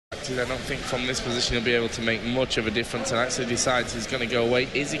expected. I don't think from this position he'll be able to make much of a difference, and actually decides he's going to go away.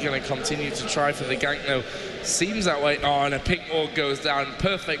 Is he going to continue to try for the gank? No, seems that way. Oh, and a pink ward goes down,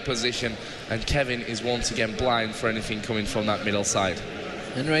 perfect position, and Kevin is once again blind for anything coming from that middle side.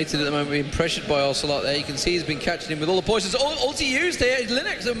 Unrated at the moment, being pressured by Ocelot there. You can see he's been catching him with all the poisons. Ulti used here.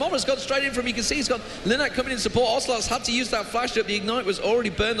 Linak, the Momo's got straight in from him. You can see he's got Linak coming in support. Ocelot's had to use that flash up. The Ignite was already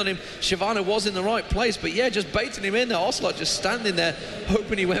burned on him. Shyvana was in the right place, but yeah, just baiting him in there. Ocelot just standing there,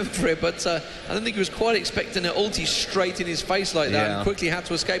 hoping he went for it, but I don't think he was quite expecting an ulti straight in his face like that, and quickly had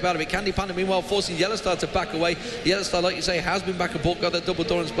to escape out of it. Candy Panda, meanwhile, forcing Yellowstar to back away. Yellowstar, like you say, has been back and forth, got that double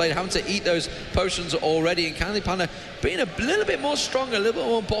Doran's Blade, having to eat those potions already, and Candy Panda being a little bit more stronger, a little bit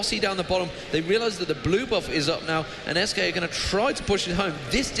more bossy down the bottom. They realise that the blue buff is up now, and SK are going to try to push it home.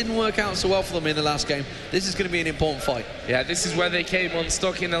 This didn't work out so well for them in the last game. This is going to be an important fight. Yeah, this is where they came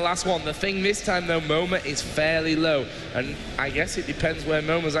unstuck in the last one. The thing this time, though, Moma is fairly low, and I guess it depends where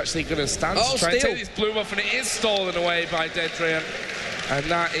Moma's actually going to stand to try and take this blue buff, and it is stolen away by Deadrian, and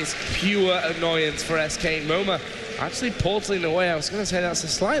that is pure annoyance for SK. Moma actually portaling away. I was going to say that's a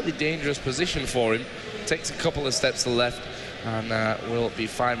slightly dangerous position for him. Takes a couple of steps to the left, and we'll be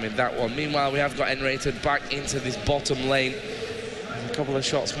fine with that one. Meanwhile, we have got N-Rated back into this bottom lane. There's a couple of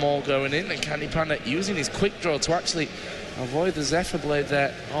shots more going in, and Candy Panda using his quick draw to actually avoid the Zephyr Blade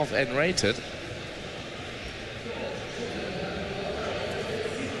there of N-Rated.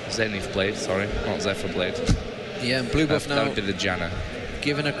 Zenith Blade, sorry, not Zephyr Blade. Yeah, and blue buff now. That would be the Janna.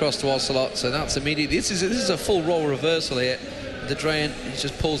 Given across to Ocelot, so that's immediate. This is a full role reversal here. The Drain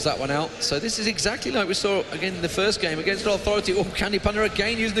just pulls that one out. So this is exactly like we saw again in the first game against Authority. Oh, Candy Panda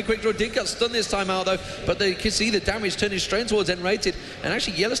again using the quick draw. Did get stunned this time out though, but they can see the damage turning straight towards N-Rated. And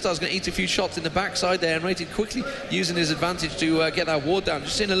actually Yellowstar's going to eat a few shots in the backside there. N-Rated quickly using his advantage to get that ward down.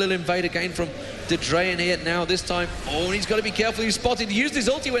 Just seeing a little invade again from the Drain here now this time. Oh, and he's got to be careful. He's spotted. He used his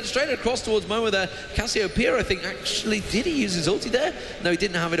ulti, went straight across towards Momo there. Cassiopeia, I think, actually, did he use his ulti there? No, he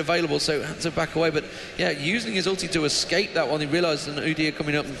didn't have it available, so had to back away. But yeah, using his ulti to escape that one, he realised an Udyr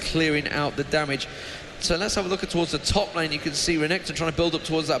coming up and clearing out the damage. So let's have a look at towards the top lane. You can see Renekton trying to build up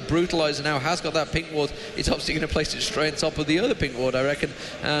towards that Brutalizer now. Has got that pink ward. He's obviously going to place it straight on top of the other pink ward, I reckon,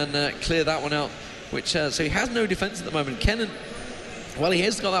 and clear that one out. Which so he has no defense at the moment. Kennen, well, he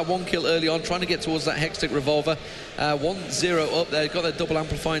has got that one kill early on, trying to get towards that Hextech Revolver. 1-0 up there, got that double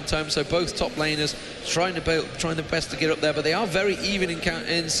amplifying tome, so both top laners trying the best to get up there, but they are very even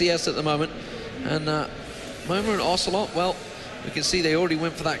in CS at the moment. And Moma and Ocelot, well, we can see they already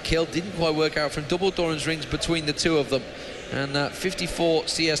went for that kill, didn't quite work out from double Doran's rings between the two of them. And 54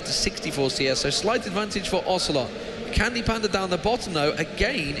 CS to 64 CS, so slight advantage for Ocelot. Candy Panda down the bottom, though,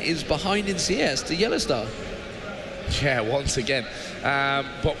 again is behind in CS to Yellowstar. Yeah, once again.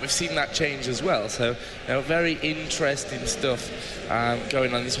 But we've seen that change as well. So, very interesting stuff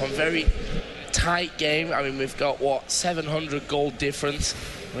going on this one. Very tight game. I mean, we've got, what, 700 gold difference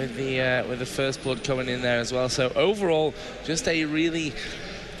with the first blood coming in there as well. So, overall, just a really,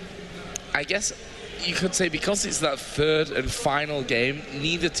 I guess you could say, because it's that third and final game,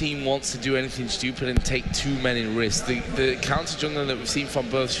 neither team wants to do anything stupid and take too many risks. The counter jungler that we've seen from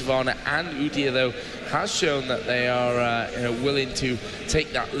both Shyvana and Udyr, though, has shown that they are willing to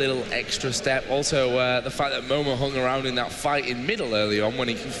take that little extra step. Also, the fact that Momo hung around in that fight in middle early on when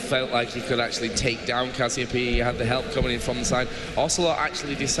he felt like he could actually take down Cassiopeia, he had the help coming in from the side. Ocelot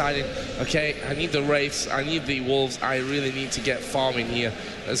actually deciding, okay, I need the Wraiths, I need the Wolves, I really need to get farming here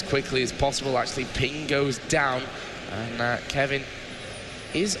as quickly as possible. Actually, ping goes down, and Kevin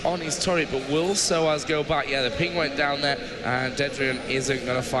is on his turret, but will Soaz go back? Yeah, the ping went down there, and Deadrian isn't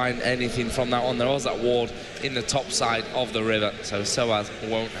going to find anything from that one. There was that ward in the top side of the river, so Soaz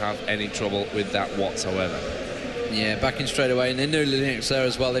won't have any trouble with that whatsoever. Yeah, back in straight away, and they know Linux there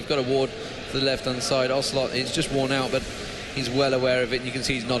as well. They've got a ward to the left-hand side. Ocelot is just worn out, but he's well aware of it, and you can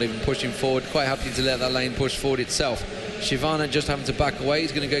see he's not even pushing forward. Quite happy to let that lane push forward itself. Shyvana just having to back away.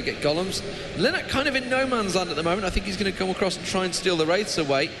 He's going to go get golems. Linak kind of in no man's land at the moment. I think he's going to come across and try and steal the wraiths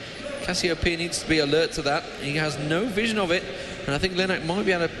away. Cassiopeia needs to be alert to that. He has no vision of it, and I think Linak might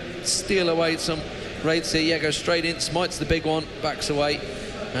be able to steal away some wraiths here. Yeah, goes straight in, smites the big one, backs away.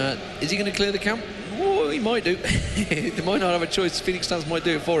 Is he going to clear the camp? Oh, he might do. They might not have a choice. Phoenix Stars might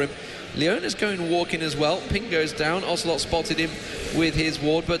do it for him. Leona's going walking as well. Pink goes down. Ocelot spotted him with his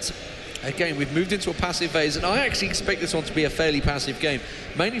ward, but again, we've moved into a passive phase, and I actually expect this one to be a fairly passive game,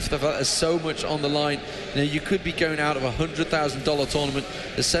 mainly for the fact there's so much on the line. You could be going out of a $100,000 tournament.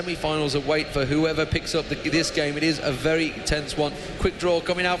 The semi-finals await for whoever picks up this game. It is a very tense one. Quick draw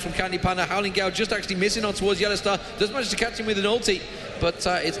coming out from Candy Panda. Howling Gale just actually missing on towards Yellowstar. Does manage to catch him with an ulti, but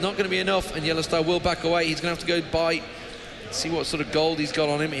it's not going to be enough, and Yellowstar will back away. He's going to have to go buy See what sort of gold he's got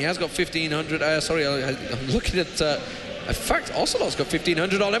on him. He has got 1,500. Sorry, I'm looking at... in fact, Ocelot's got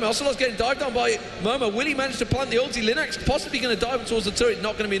 1,500 on him. Ocelot's getting dived on by Momo. Will he manage to plant the ulti? Linac's possibly going to dive towards the turret.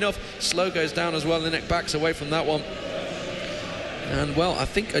 Not going to be enough. Slow goes down as well. Linac backs away from that one. And, well, I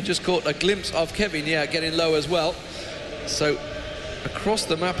think I just caught a glimpse of Kevin, yeah, getting low as well. So, across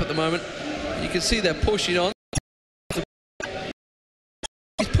the map at the moment, you can see they're pushing on.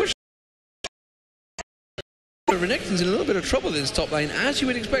 He's pushing. Renekton's in a little bit of trouble in his top lane, as you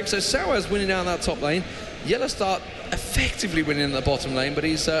would expect. So Sauer's winning down that top lane. Yellowstar effectively winning in the bottom lane, but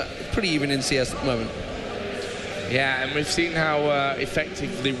he's pretty even in CS at the moment. Yeah, and we've seen how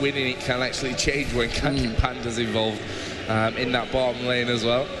effectively winning it can actually change when Candy Panda's involved in that bottom lane as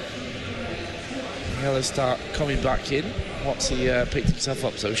well. Yellowstar coming back in once he picked himself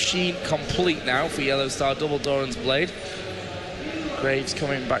up. So Sheen complete now for Yellowstar, double Doran's Blade. Graves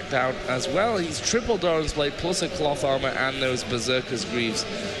coming back down as well. He's triple Doran's Blade plus a cloth armor, and those Berserker's Greaves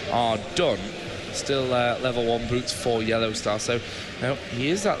are done. Still level 1 boots for Yellowstar. So he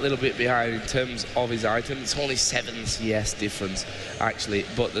is that little bit behind in terms of his item. It's only 7 CS difference actually,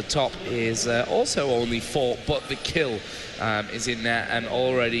 but the top is also only 4, but the kill is in there, and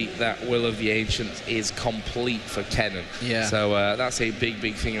already that Will of the Ancients is complete for Kennen. Yeah. So that's a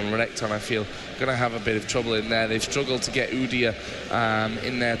big thing, and Renekton, I feel, going to have a bit of trouble in there. They've struggled to get Udyr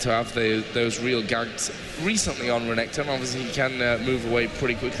in there to have those real ganks recently on Renekton. Obviously he can move away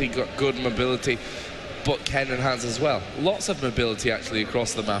pretty quickly, got good mobility, but Kennen has as well. Lots of mobility actually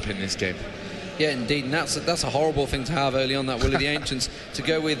across the map in this game. Yeah, indeed, and that's a horrible thing to have early on, that Will of the Ancients, to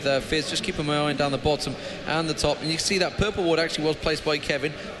go with Fizz. Just keep him going down the bottom and the top. And you can see that purple ward actually was placed by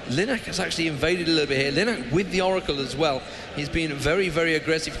Kevin. Linac has actually invaded a little bit here. Linac with the Oracle as well. He's been very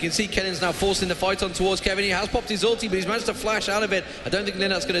aggressive. You can see Kennen's now forcing the fight on towards Kevin. He has popped his ulti, but he's managed to flash out of it. I don't think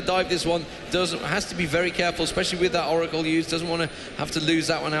Linac's going to dive this one. Has to be very careful, especially with that Oracle used. Doesn't want to have to lose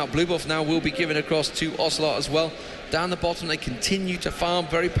that one out. Blue buff now will be given across to Ocelot as well. Down the bottom, they continue to farm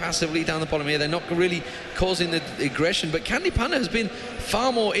very passively down the bottom here. They're not really causing the aggression, but Candy Panda has been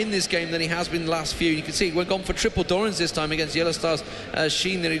far more in this game than he has been the last few. You can see we've gone for triple Dorans this time against Yellowstar's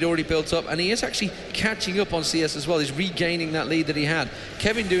Sheen that he'd already built up, and he is actually catching up on CS as well. He's regaining that lead that he had.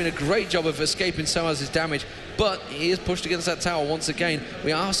 Kevin doing a great job of escaping Sawaz's damage, but he is pushed against that tower once again.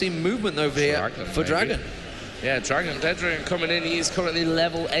 We are seeing movement over here for Dragon. Yeah, Dead Dragon coming in. He is currently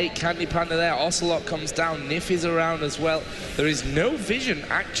level 8. Candy Panda there. Ocelot comes down. Nif is around as well. There is no vision,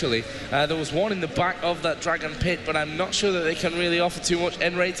 actually. There was one in the back of that Dragon pit, but I'm not sure that they can really offer too much.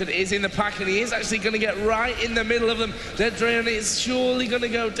 N-Rated is in the pack, and he is actually going to get right in the middle of them. Dead Dragon is surely going to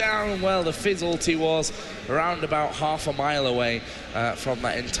go down. Well, the Fizz ulti was around about half a mile away from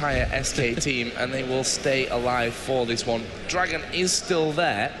that entire SK team, and they will stay alive for this one. Dragon is still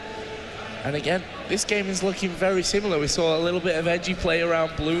there. And again, this game is looking very similar. We saw a little bit of edgy play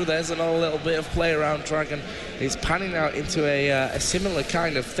around Blue. There's another little bit of play around Dragon. It's panning out into a similar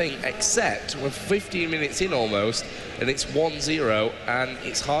kind of thing, except we're 15 minutes in almost, and it's 1-0, and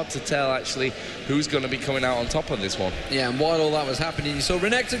it's hard to tell actually who's going to be coming out on top of this one. Yeah, and while all that was happening, you saw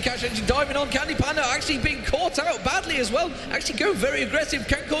Renekton Cash actually diving on Candy Panda, actually being caught out badly as well, actually going very aggressive.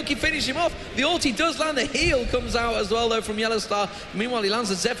 Can Corki finish him off? The ulti does land, the heal comes out as well though from Yellowstar. Meanwhile, he lands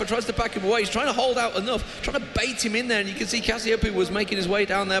the Zephyr, tries to back him away. He's trying to hold out enough, trying to bait him in there, and you can see Cassiopeia was making his way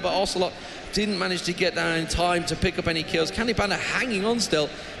down there, but Ocelot didn't manage to get down in time to pick up any kills. Candy Panda hanging on still,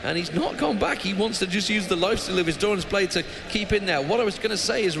 and he's not gone back. He wants to just use the lifesteal of his Doran's Blade to keep in there. What I was going to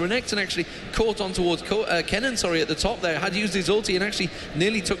say is Renekton actually caught on towards Kennen, at the top there, had used his ulti and actually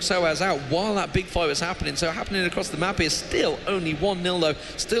nearly took Sawaz out while that big fight was happening. So happening across the map is still only 1-0 though,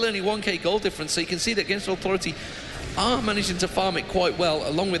 still only 1k gold difference. So you can see that Against Authority are managing to farm it quite well,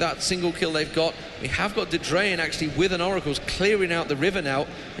 along with that single kill they've got. We have got Dedrayan actually with an Oracle's clearing out the river now,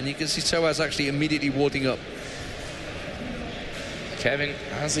 and you can see Sawaz actually immediately warding up. Kevin,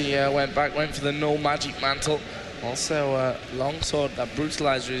 as he went for the null magic mantle. Also, longsword, that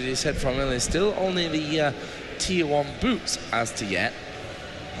brutalizer, as he said from earlier, still only the tier 1 boots as to yet.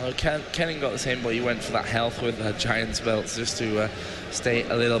 Kennen got the same, but he went for that health with Giant's belts just to stay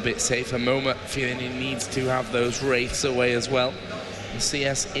a little bit safer. Moma feeling he needs to have those wraiths away as well. The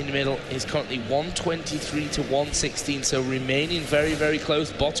CS in the middle is currently 123 to 116, so remaining very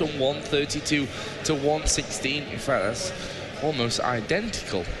close. Bottom 132 to 116. In fact, that's almost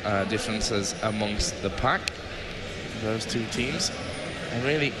identical differences amongst the pack, those two teams. And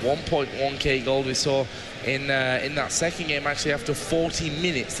really 1.1k gold we saw in that second game. Actually, after 40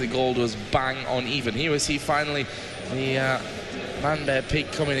 minutes the gold was bang on even. Here we see finally the Man-Bear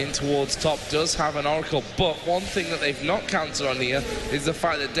Pig coming in towards top does have an Oracle, but one thing that they've not counted on here is the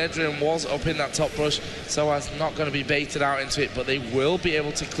fact that Dedrian was up in that top brush, so as not going to be baited out into it, but they will be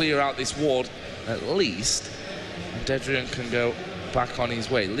able to clear out this ward at least, and Dedrian can go back on his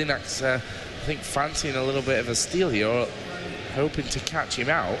way. Linux, I think, fancying a little bit of a steal here, or hoping to catch him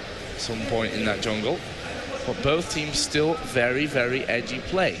out at some point in that jungle, but both teams still very, very edgy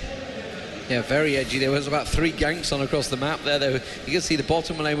play. Yeah, very edgy. There was about 3 ganks on across the map there. You can see the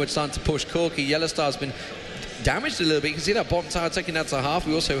bottom lane was starting to push Corky. Yellowstar's been damaged a little bit. You can see that bottom tower taking that to half.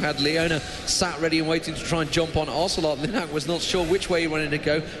 We also had Leona sat ready and waiting to try and jump on Ocelot. Linak was not sure which way he wanted to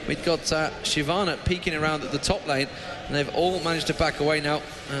go. We've got Shyvana peeking around at the top lane, and they've all managed to back away now.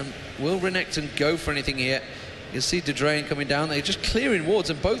 Will Renekton go for anything here? You can see Dedrain coming down. They're just clearing wards,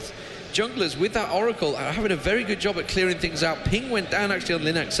 and both junglers with that Oracle are having a very good job at clearing things out. Ping went down actually on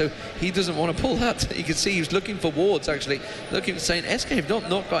Linux, so he doesn't want to pull that. You can see he was looking for wards actually, looking, saying SK have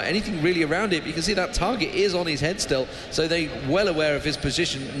not got anything really around it. You can see that target is on his head still, so they're well aware of his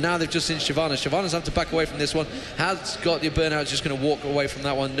position. Now they've just seen Shyvana. Shyvana's had to back away from this one. Has got your burnout, just going to walk away from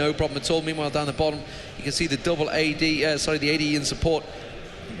that one, no problem at all. Meanwhile down the bottom, you can see the double AD, the AD in support,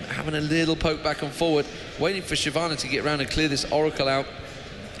 having a little poke back and forward, waiting for Shyvana to get around and clear this Oracle out.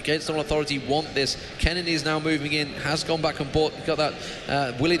 Against All Authority want this. Kennedy is now moving in, has gone back and bought, got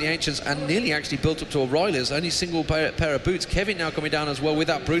that Willie the Ancients, and nearly actually built up to O'Reilly's, only single pair of boots. Kevin now coming down as well with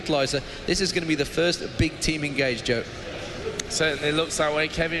that Brutalizer. This is going to be the first big team engaged, Joe. Certainly looks that way.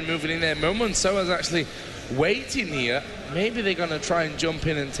 Kevin moving in there. Moment so is actually waiting here. Maybe they're going to try and jump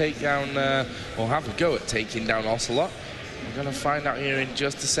in and take down, or have a go at taking down Ocelot. We're going to find out here in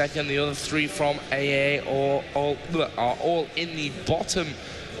just a second. The other 3 from aAa are all in the bottom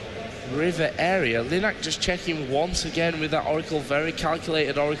river area. Linak just checking once again with that Oracle. Very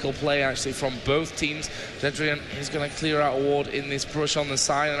calculated Oracle play actually from both teams. Dedrian is going to clear out a ward in this brush on the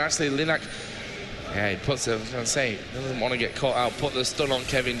side, and actually Linak, yeah, he puts it, I was going to say, doesn't want to get caught out, put the stun on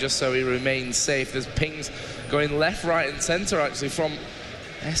Kevin just so he remains safe. There's pings going left, right and centre actually from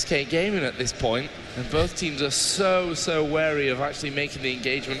SK Gaming at this point, and both teams are so wary of actually making the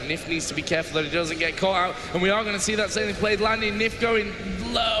engagement. Nif needs to be careful that he doesn't get caught out, and we are going to see that same played landing. Nif going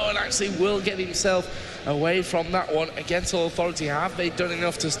low and actually will get himself away from that one against All Authority. Have they done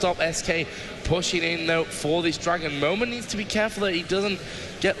enough to stop SK pushing in though for this Dragon? Moment needs to be careful that he doesn't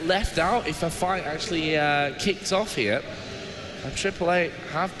get left out if a fight actually kicks off here. And AAA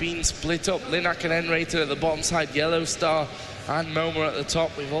have been split up. Linak and N-Rated at the bottom side, Yellow Star and Momo at the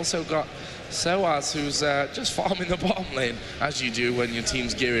top. We've also got Soaz, who's just farming the bottom lane, as you do when your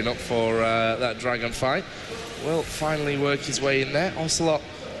team's gearing up for that Dragon fight. Will finally work his way in there. Ocelot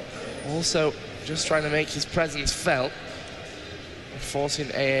also just trying to make his presence felt, forcing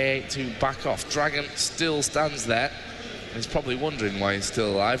aAa to back off. Dragon still stands there. He's probably wondering why he's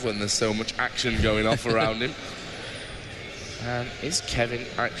still alive when there's so much action going off around him. And is Kevin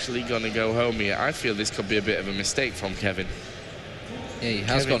actually going to go home here? I feel this could be a bit of a mistake from Kevin. Yeah, he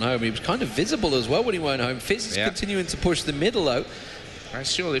has gone home. He was kind of visible as well when he went home. Fizz is continuing to push the middle though. And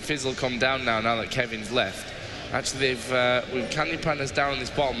surely Fizz will come down now that Kevin's left. Actually, with Candy Pandas down in this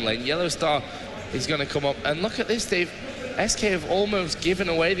bottom lane, Yellow Star is going to come up. And look at this, Dave. SK have almost given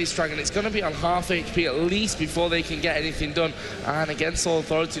away this Dragon. It's going to be on half HP at least before they can get anything done. And against All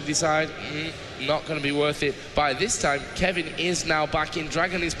Authority decide, not going to be worth it. By this time, Kevin is now back in.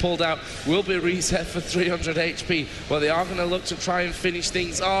 Dragon is pulled out, will be reset for 300 HP. But they are going to look to try and finish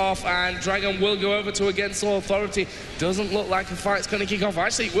things off. And Dragon will go over to against All Authority. Doesn't look like a fight's going to kick off.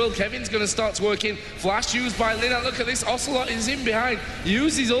 Actually, it will. Kevin's going to start to work in. Flash used by Lina. Look at this. Ocelot is in behind.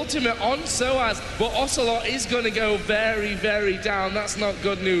 Use his ultimate on Soaz. But Ocelot is going to go very down. That's not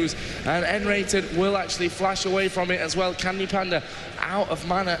good news. And N-Rated will actually flash away from it as well. Candy Panda out of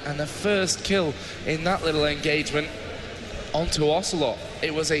mana, and the first kill in that little engagement onto Ocelot.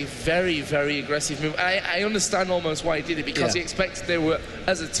 It was a very aggressive move. I understand almost why he did it, because he expected they were,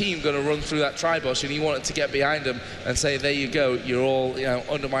 as a team, going to run through that tri-bush, and he wanted to get behind them and say, there you go, you're all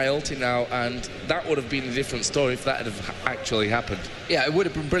under my ulti now, and that would have been a different story if that had actually happened. Yeah, it would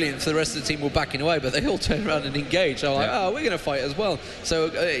have been brilliant if the rest of the team were backing away, but they all turned around and engaged. They're like, oh, we're going to fight as well. So,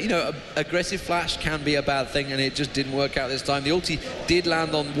 aggressive flash can be a bad thing, and it just didn't work out this time. The ulti did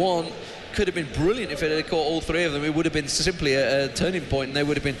land on one. Could have been brilliant if it had caught all three of them. It would have been simply a turning point, and they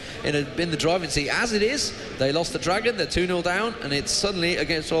would have been in the driving seat. As it is, they lost the Dragon. They're 2-0 down, and it's suddenly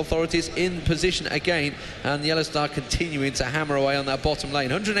against All Authorities in position again, and the Yellow Star continuing to hammer away on that bottom lane.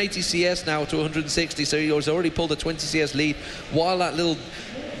 180 CS now to 160, so he's already pulled a 20 CS lead, while that little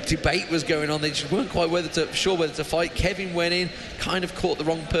debate was going on. They just weren't quite sure whether to fight. Kevin went in, kind of caught the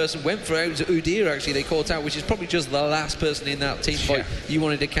wrong person, went for it. It was Udir actually they caught out, which is probably just the last person in that team fight you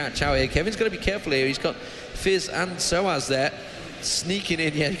wanted to catch out here. Kevin's got to be careful here. He's got Fizz and Soaz there sneaking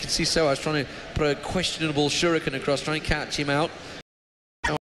in. Yeah, you can see Soaz trying to put a questionable shuriken across, trying to catch him out.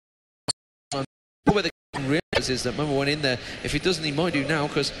 Where the realizes that Momo went in there. If he doesn't, he might do now,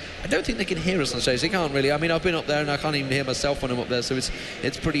 because I don't think they can hear us on stage. They can't really. I mean, I've been up there and I can't even hear myself when I'm up there, so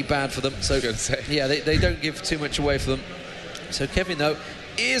it's pretty bad for them. So yeah, they don't give too much away for them. So Kevin though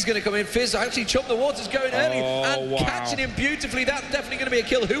is going to come in. Fizz actually chopped the waters going early and catching him beautifully. That's definitely going to be a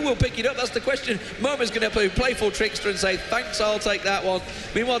kill. Who will pick it up? That's the question. Momo's going to play playful trickster and say, thanks, I'll take that one.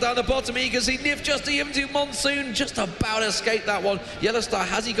 Meanwhile, down the bottom, you can see Nif just even to Monsoon, just about escaped that one. Yellow Star,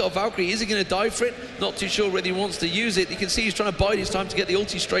 has he got a Valkyrie? Is he going to die for it? Not too sure whether he wants to use it. You can see he's trying to bide his time to get the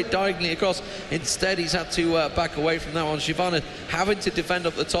ulti straight diagonally across. Instead, he's had to back away from that one. Shyvana having to defend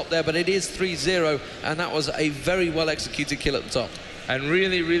up the top there, but it is 3-0, and that was a very well executed kill at the top. And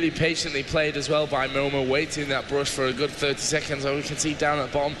really, really patiently played as well by Momo, waiting that brush for a good 30 seconds. So we can see down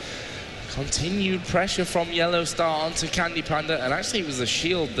at the bottom, continued pressure from Yellow Star onto Candy Panda. And actually, it was the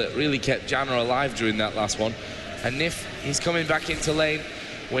shield that really kept Janna alive during that last one. And Nif, he's coming back into lane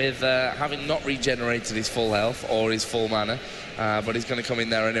with having not regenerated his full health or his full mana. But he's going to come in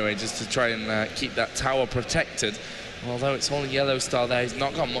there anyway, just to try and keep that tower protected. Although it's only Yellow Star there, he's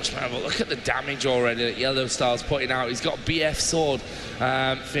not got much mana, but look at the damage already that Yellow Star's putting out. He's got BF Sword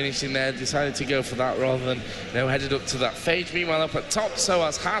finishing there, decided to go for that rather than, headed up to that phage. Meanwhile, up at top,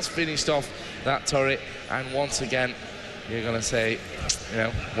 Soaz has finished off that turret, and once again, you're going to say,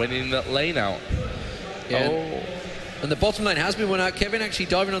 winning that lane out. Yeah. And the bottom lane has been won out. Kevin actually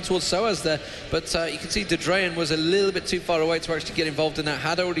diving on towards Soaz there, but you can see Dedrayan was a little bit too far away to actually get involved in that.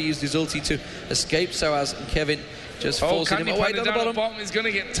 Had already used his ulti to escape Soaz, and Kevin just forcing him away down the bottom. Is going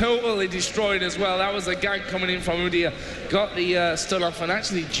to get totally destroyed as well. That was a gank coming in from Udia. Got the stun off, and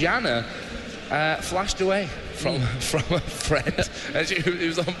actually Janna flashed away from a friend. He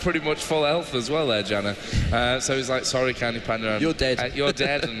was on pretty much full health as well there, Janna. So he's like, sorry, Candy Panda. You're dead. You're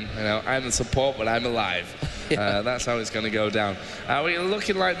dead, and I'm the support, but I'm alive. That's how it's going to go down. We're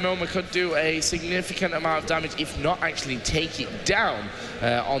looking like Momo could do a significant amount of damage, if not actually take it down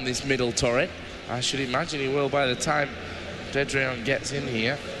on this middle turret. I should imagine he will by the time Dedrayan gets in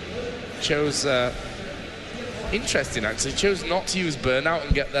here. Chose, interesting actually, chose not to use Burnout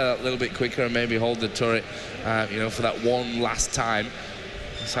and get there a little bit quicker and maybe hold the turret, for that one last time.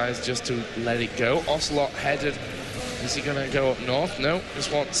 Decides just to let it go. Ocelot headed. Is he going to go up north? No,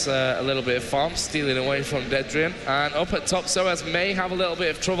 just wants a little bit of farm, stealing away from Dedrayan. And up at top, Soaz may have a little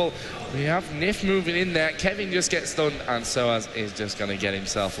bit of trouble. We have Nif moving in there. Kevin just gets stunned, and Soaz is just going to get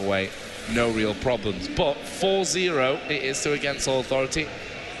himself away. No real problems. But 4-0 it is to Against All Authority.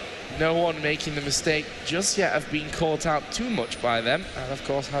 No one making the mistake just yet of being caught out too much by them, and of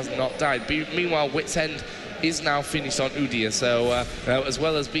course has not died. Meanwhile, Wit's End is now finished on Udia, so as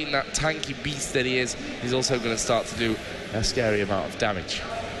well as being that tanky beast that he is, he's also going to start to do a scary amount of damage.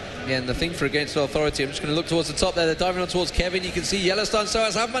 Yeah, and the thing for Against Authority, I'm just going to look towards the top there. They're diving on towards Kevin. You can see Yellow Star and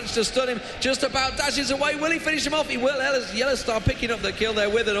Soaz have managed to stun him. Just about dashes away. Will he finish him off? He will. Yellow Star picking up the kill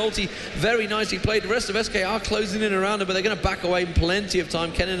there with an ulti. Very nicely played. The rest of SK are closing in around him, but they're going to back away in plenty of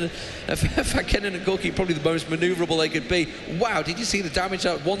time. Kennen and Gorky probably the most manoeuvrable they could be. Wow, did you see the damage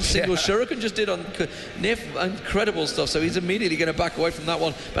that one single Shuriken just did on Nif? Incredible stuff. So he's immediately going to back away from that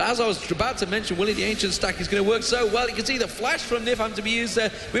one. But as I was about to mention, Willie the Ancient stack is going to work so well. You can see the flash from Nif having to be used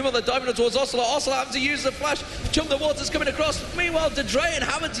there. Meanwhile, they're diving towards Ocelot. Ocelot having to use the flash. Chum the Water's coming across. Meanwhile, Dedrayan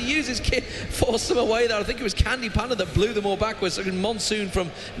having to use his kit, force them away there. I think it was Candy Panda that blew them all backwards. And Monsoon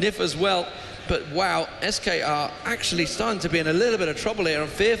from Nif as well. But wow, SK are actually starting to be in a little bit of trouble here and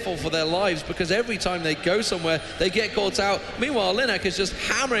fearful for their lives, because every time they go somewhere, they get caught out. Meanwhile, Linek is just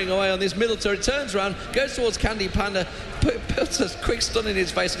hammering away on this middle turret, turns around, goes towards Candy Panda, puts a quick stun in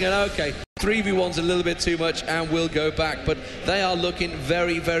his face and going, okay, 3v1's a little bit too much and we'll go back. But they are looking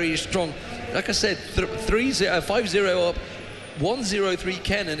very, very strong. Like I said, 5-0 up. 1-0-3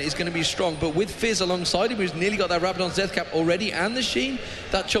 Kennen is going to be strong, but with Fizz alongside him, who's nearly got that Rabadon's death cap already, and the Sheen,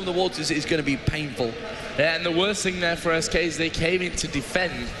 that Chum the Waters is going to be painful. Yeah, and the worst thing there for SK is they came in to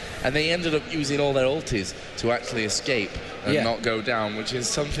defend, and they ended up using all their ultis to actually escape and not go down, which is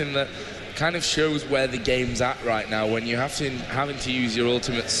something that kind of shows where the game's at right now, when you having to use your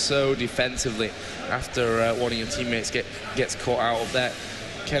ultimate so defensively after one of your teammates gets caught out of there.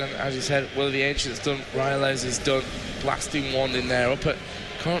 Kennen, as you said, Will the Ancient's done, Rylez is done, blasting one in there, up at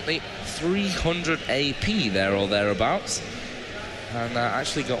currently 300 AP there or thereabouts, and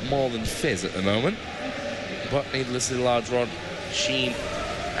actually got more than Fizz at the moment. But needlessly large rod, Sheen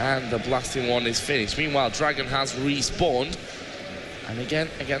and the blasting one is finished. Meanwhile, Dragon has respawned, and again,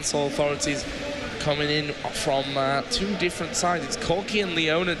 against all authorities, coming in from two different sides. It's Corky and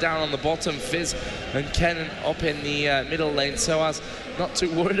Leona down on the bottom, Fizz and Kennen up in the middle lane. SOAS not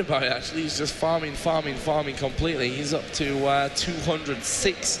too worried about it, actually. He's just farming completely. He's up to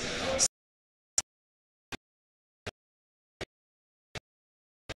 206.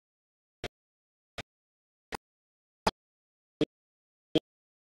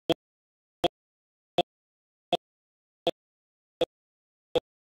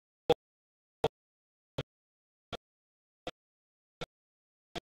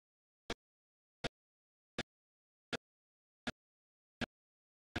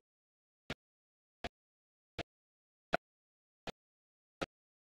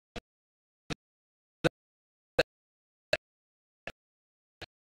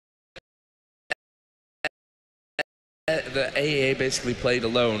 The aAa basically played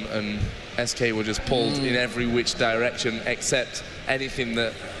alone, and SK were just pulled in every which direction except anything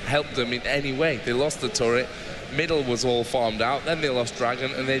that helped them in any way. They lost the turret, middle was all farmed out, then they lost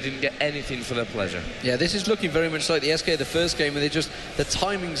Dragon, and they didn't get anything for their pleasure. Yeah, this is looking very much like the SK the first game, where the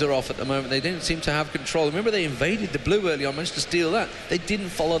timings are off at the moment. They didn't seem to have control. Remember, they invaded the blue early on, managed to steal that. They didn't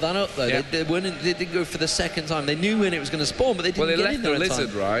follow that up, though. Yeah. They didn't go for the second time. They knew when it was going to spawn, but they didn't get in there in time. Well, they left the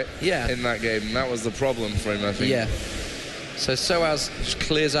lizard, right? Yeah. In that game, and that was the problem for him, I think. Yeah. So SOAS just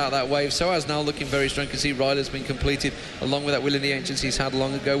clears out that wave. SOAS now looking very strong. You can see Ryder's been completed, along with that Will in the Ancients he's had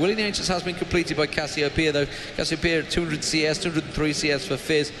long ago. Will in the Ancients has been completed by Cassiopeia, though. Cassiopeia, 200 CS, 203 CS for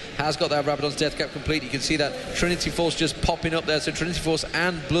Fizz, has got that Rabadon's Death Cap complete. You can see that Trinity Force just popping up there. So Trinity Force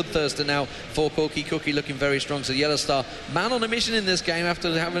and Bloodthirster now for Corky. Cookie looking very strong. So Yellow Star, man on a mission in this game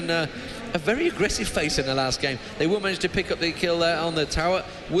after having a very aggressive face in the last game. They will manage to pick up the kill there on the tower.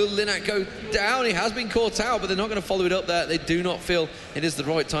 Will Linak go down? He has been caught out, but they're not going to follow it up there. They do not feel it is the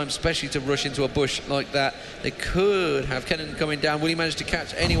right time, especially to rush into a bush like that. They could have Kennen coming down. Will he manage to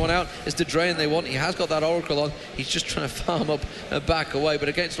catch anyone out? It's the Drain they want. He has got that Oracle on. He's just trying to farm up and back away, but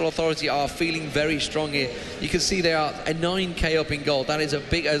Against All Authority are feeling very strong here. You can see they are a 9k up in gold. That is a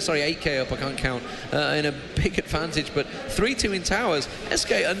big, sorry, 8k up, I can't count, in a big advantage, but 3-2 in towers.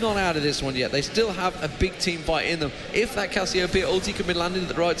 SK are not out of this one yet. They still have a big team fight in them. If that Cassiopeia ulti can be landed at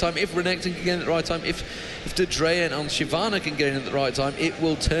the right time, if Renekton can get in at the right time, if the Draen and Shyvana can get in at the right time, it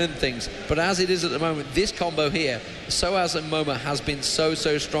will turn things. But as it is at the moment, this combo here, SOAS and Moma has been so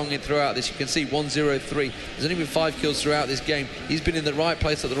strong throughout this. You can see 103. There's only been 5 kills throughout this game. He's been in the right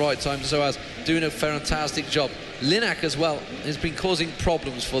place at the right time. SOAS doing a fantastic job. Linak as well has been causing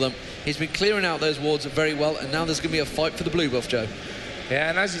problems for them. He's been clearing out those wards very well, and now there's going to be a fight for the blue buff, Joe. Yeah,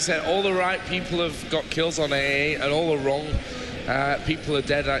 and as you said, all the right people have got kills on aAa, and all the wrong people are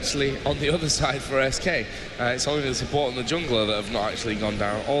dead, actually, on the other side for SK. It's only the support and the jungler that have not actually gone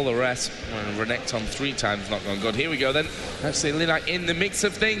down. All the rest, Renekton 3 times not gone good. Here we go then. Actually, Linak in the mix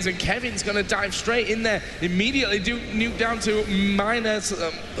of things, and Kevin's going to dive straight in there. Immediately nuke down to minus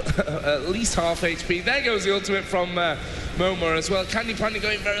at least half HP. There goes the ultimate from Moma as well. Candy Panda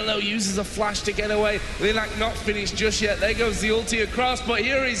going very low, uses a flash to get away. Linak not finished just yet. There goes the ulti across, but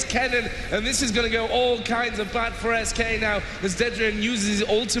here is Kennen, and this is going to go all kinds of bad for SK now, as Dedrian uses his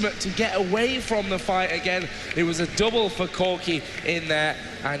ultimate to get away from the fight again. It was a double for Corky in there,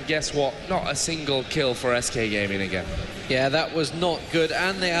 and guess what? Not a single kill for SK Gaming again. Yeah, that was not good,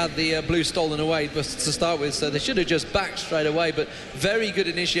 and they had the blue stolen away to start with, so they should have just backed straight away, but very good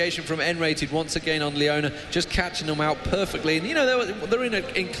initiation from N-Rated once again on Leona, just catching them out perfectly, and you know, they're in an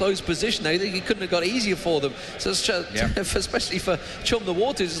enclosed position. They think it couldn't have got easier for them, so especially for Chum the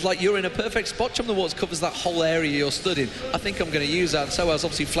Waters, it's like you're in a perfect spot. Chum the Waters covers that whole area you're stood in. I think I'm going to use that. SOAS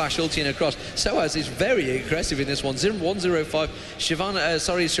obviously flash ulting across. SOAS is very aggressive in this one. 105.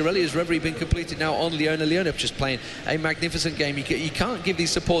 Shirelia's Reverie been completed now on Leona. Leona just playing a magnificent game. You can't give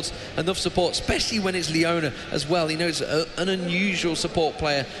these supports enough support, especially when it's Leona as well. He knows an unusual support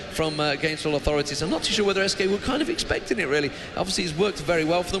player from Against All Authorities. I'm not too sure whether SK were kind of expecting it, really. Obviously, it's worked very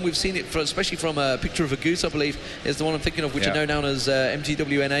well for them. We've seen it, especially from a picture of a goose, I believe, is the one I'm thinking of, which are known as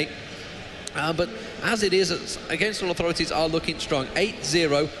MTWN8. But as it is, Against All Authorities are looking strong.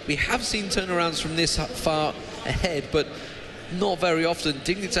 8-0. We have seen turnarounds from this far ahead, but not very often.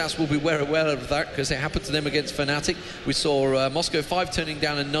 Dignitas will be aware of that because it happened to them against Fnatic. We saw Moscow 5 turning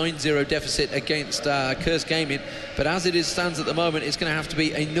down a 9-0 deficit against Curse Gaming. But as it stands at the moment, it's going to have to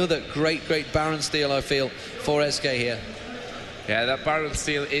be another great Baron steal, I feel, for SK here. Yeah, that Baron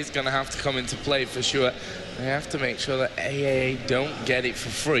steal is going to have to come into play for sure. They have to make sure that aAa don't get it for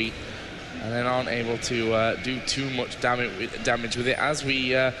free. and then aren't able to do too much damage with it. As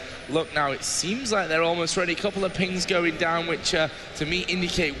we look now, it seems like they're almost ready. A couple of pings going down, which to me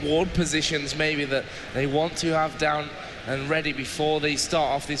indicate ward positions maybe that they want to have down and ready before they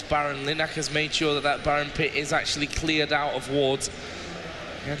start off this Baron. Linak has made sure that that Baron pit is actually cleared out of wards.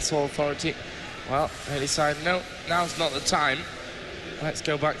 Against All Authority, well, they decide, no, now's not the time. Let's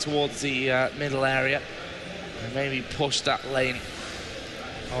go back towards the middle area and maybe push that lane.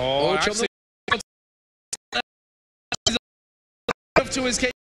 Oh, actually, to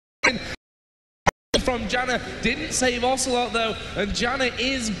escape from Janna. Didn't save Ocelot though, and Janna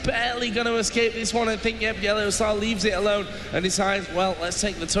is barely going to escape this one. I think, yep, Yellow Star leaves it alone and decides, well, let's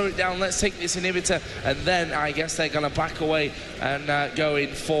take the turret down, let's take this inhibitor, and then I guess they're going to back away and go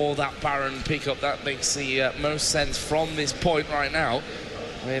in for that Baron pickup. That makes the most sense from this point right now.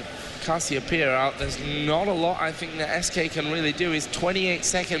 With Cassiopeia out, there's not a lot I think that SK can really do. Is 28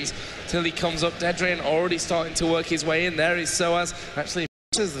 seconds till he comes up. Dedrian already starting to work his way in. There is Soaz. Actually,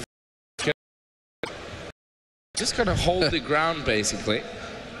 just going to hold the ground basically.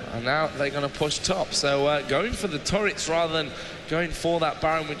 And now they're going to push top. So going for the turrets rather than going for that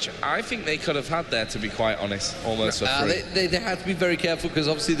Baron, which I think they could have had there, to be quite honest, almost for free. They had to be very careful because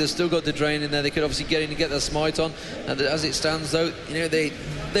obviously they've still got the drain in there. They could obviously get in and get their smite on. And as it stands though, you know,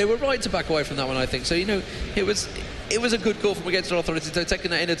 they were right to back away from that one, I think. So, you know, it was a good call from against All Authority. They're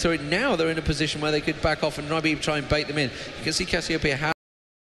taking that inner turret. Now they're in a position where they could back off and maybe try and bait them in. You can see Cassiopeia has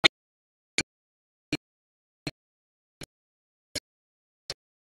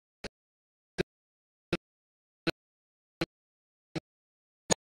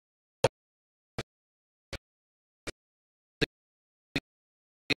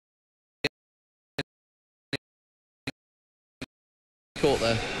caught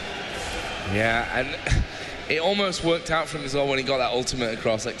there. Yeah, and it almost worked out for him as well when he got that ultimate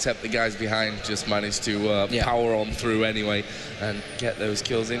across, except the guys behind just managed to power on through anyway and get those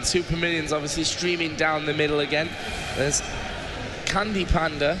kills in. Super Minions obviously streaming down the middle again. There's Candy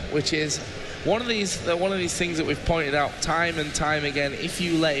Panda, which is one of these things that we've pointed out time and time again. If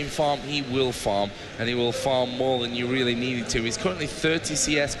you let him farm, he will farm, and he will farm more than you really needed to. He's currently 30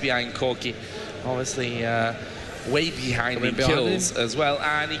 CS behind Corki, obviously way behind in kills as well,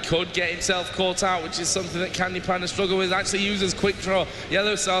 and he could get himself caught out, which is something that Candy Panda struggle with. Actually uses quick draw.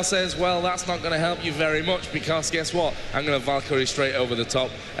 Yellow Star says, well, that's not going to help you very much, because guess what, I'm going to Valkyrie straight over the top.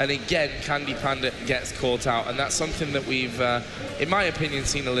 And again, Candy Panda gets caught out, and that's something that we've in my opinion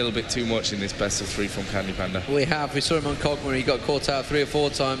seen a little bit too much in this best of 3 from Candy Panda. We saw him on Cogma. He got caught out 3 or 4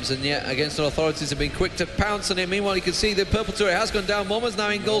 times, and yet against the authorities have been quick to pounce on him. Meanwhile, you can see the purple turret has gone down. Momo's now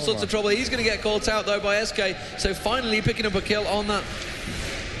in all sorts of trouble. He's going to get caught out though by SK, so finally picking up a kill on that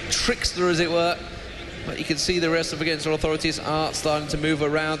trickster, as it were. But you can see the rest of against All Authorities are starting to move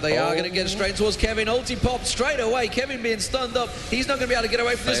around. They are going to get straight towards Kevin. Ulti popped straight away. Kevin being stunned up. He's not going to be able to get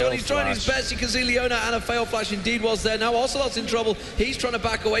away from this one. He's trying his best. You can see Leona, and a fail flash indeed was there. Now Ocelot's in trouble. He's trying to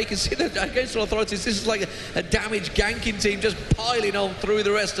back away. You can see that against All Authorities, this is like a damaged ganking team just piling on through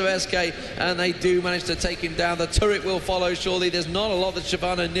the rest of SK, and they do manage to take him down. The turret will follow surely. There's not a lot that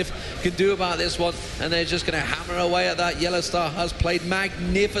Shyvana and Nif can do about this one, and they're just going to hammer away at that. Yellow Star has played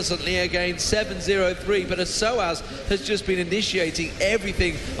magnificently again, 7-0-3, but as SOAS has just been initiating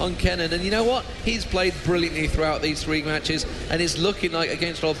everything on Kennen, and you know what? He's played brilliantly throughout these 3 matches, and it's looking like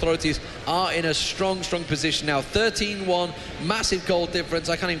against All Authorities are in a strong position now. 13-1, massive goal difference.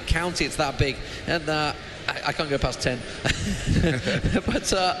 I can't even count it, it's that big, and I can't go past 10. But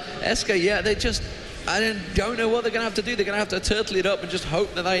SK, yeah, they just, I don't know what they're going to have to do. They're going to have to turtle it up and just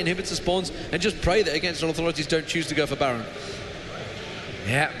hope that that inhibitor spawns, and just pray that against All Authorities don't choose to go for Baron.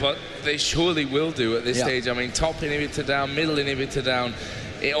 Yeah, but they surely will do at this stage. I mean, top inhibitor down, middle inhibitor down.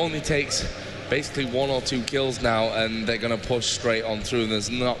 It only takes basically 1 or 2 kills now, and they're going to push straight on through, and there's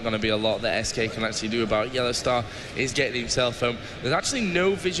not going to be a lot that SK can actually do about it. Yellow Star is getting himself home. There's actually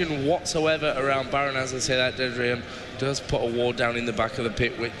no vision whatsoever around Baron. As I say, that Dedrian does put a ward down in the back of the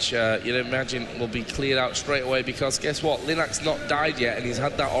pit, which you'd imagine will be cleared out straight away, because guess what? Linak's not died yet, and he's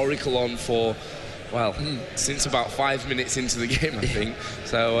had that Oracle on for, well, since about 5 minutes into the game, I think.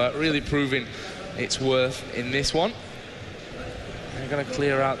 So really proving its worth in this one. They're going to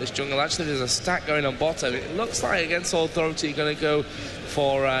clear out this jungle. Actually, there's a stack going on bottom. It looks like against All Authority, you're going to go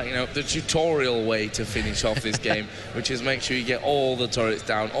for you know, the tutorial way to finish off this game, which is make sure you get all the turrets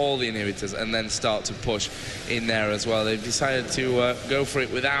down, all the inhibitors, and then start to push in there as well. They've decided to go for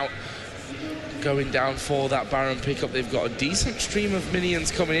it without going down for that Baron pickup. They've got a decent stream of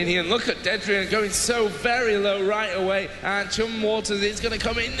minions coming in here. And look at Dedrian going so very low right away. And Chum Waters is going to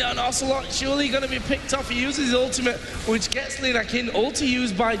come in. And Ocelot surely going to be picked off. He uses his ultimate, which gets Linak in. Ulti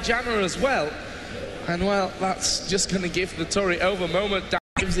used by Janna as well. And, well, that's just going to give the turret over. Moment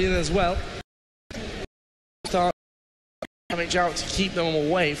dives in as well. Start damage out to keep them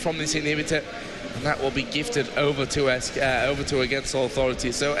away from this inhibitor. And that will be gifted over to Against All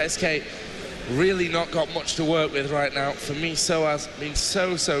Authority. So SK really not got much to work with right now. For me, So has been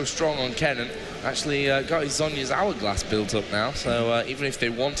so strong on Kennen. Actually got his Zhonya's Hourglass built up now. So even if they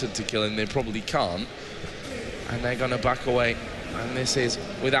wanted to kill him, they probably can't. And they're going to back away. And this is,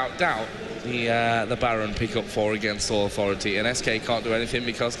 without doubt, the Baron pickup for Against All Authority. And SK can't do anything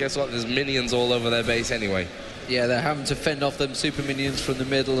because guess what? There's minions all over their base anyway. Yeah, they're having to fend off them super minions from the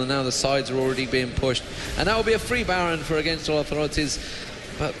middle, and now the sides are already being pushed. And that will be a free Baron for Against All Authorities.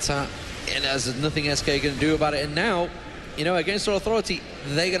 But there's nothing SK going to do about it. And now, you know, Against All Authority,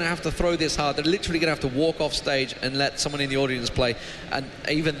 they're going to have to throw this hard. They're literally going to have to walk off stage and let someone in the audience play. And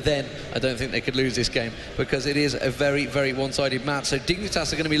even then, I don't think they could lose this game because it is a very one-sided match. So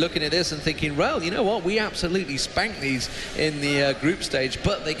Dignitas are going to be looking at this and thinking, well, you know what, we absolutely spanked these in the group stage,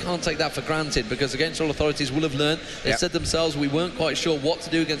 but they can't take that for granted because Against All Authorities will have learned. They said themselves, we weren't quite sure what to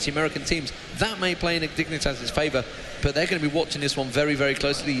do against the American teams. That may play in Dignitas' favour, but they're going to be watching this one very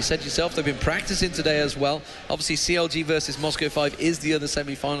closely. You said yourself, they've been practicing today as well. Obviously, CLG versus Moscow 5 is the other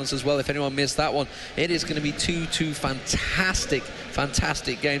semi-finals as well. If anyone missed that one, it is going to be two fantastic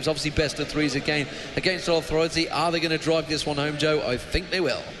games. Obviously, best of threes again. Against All Authority, are they going to drive this one home, Joe? I think they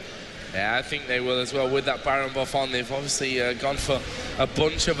will. Yeah, I think they will as well. With that Baron buff on, they've obviously gone for a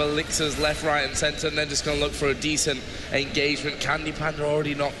bunch of elixirs left, right and centre, and they're just going to look for a decent engagement. Candy Panda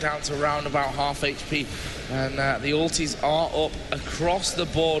already knocked down to around about half HP, and the ultis are up across the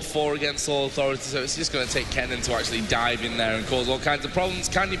board for Against All Authority, so it's just going to take Kennen to actually dive in there and cause all kinds of problems.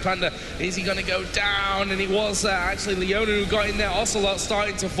 Candy Panda, is he going to go down? And it was actually Leona who got in there. Ocelot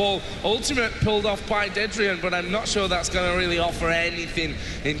starting to fall. Ultimate pulled off by Dedrian, but I'm not sure that's going to really offer anything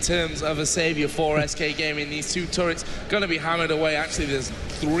in terms of a saviour for SK Gaming. These two turrets going to be hammered away. Actually, there's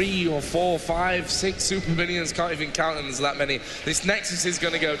 3 or 4, 5, 6 super minions, can't even count them, there's that many. This Nexus is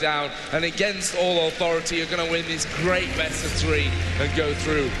going to go down, and Against All Authority are going to win this great best of 3 and go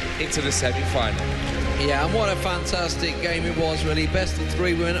through into the semi-final. Yeah, and what a fantastic game it was, really. Best of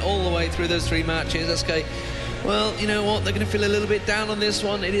 3, we went all the way through those 3 matches. SK, well, you know what, they're going to feel a little bit down on this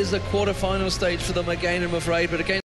one. It is the quarter-final stage for them again, I'm afraid, but again,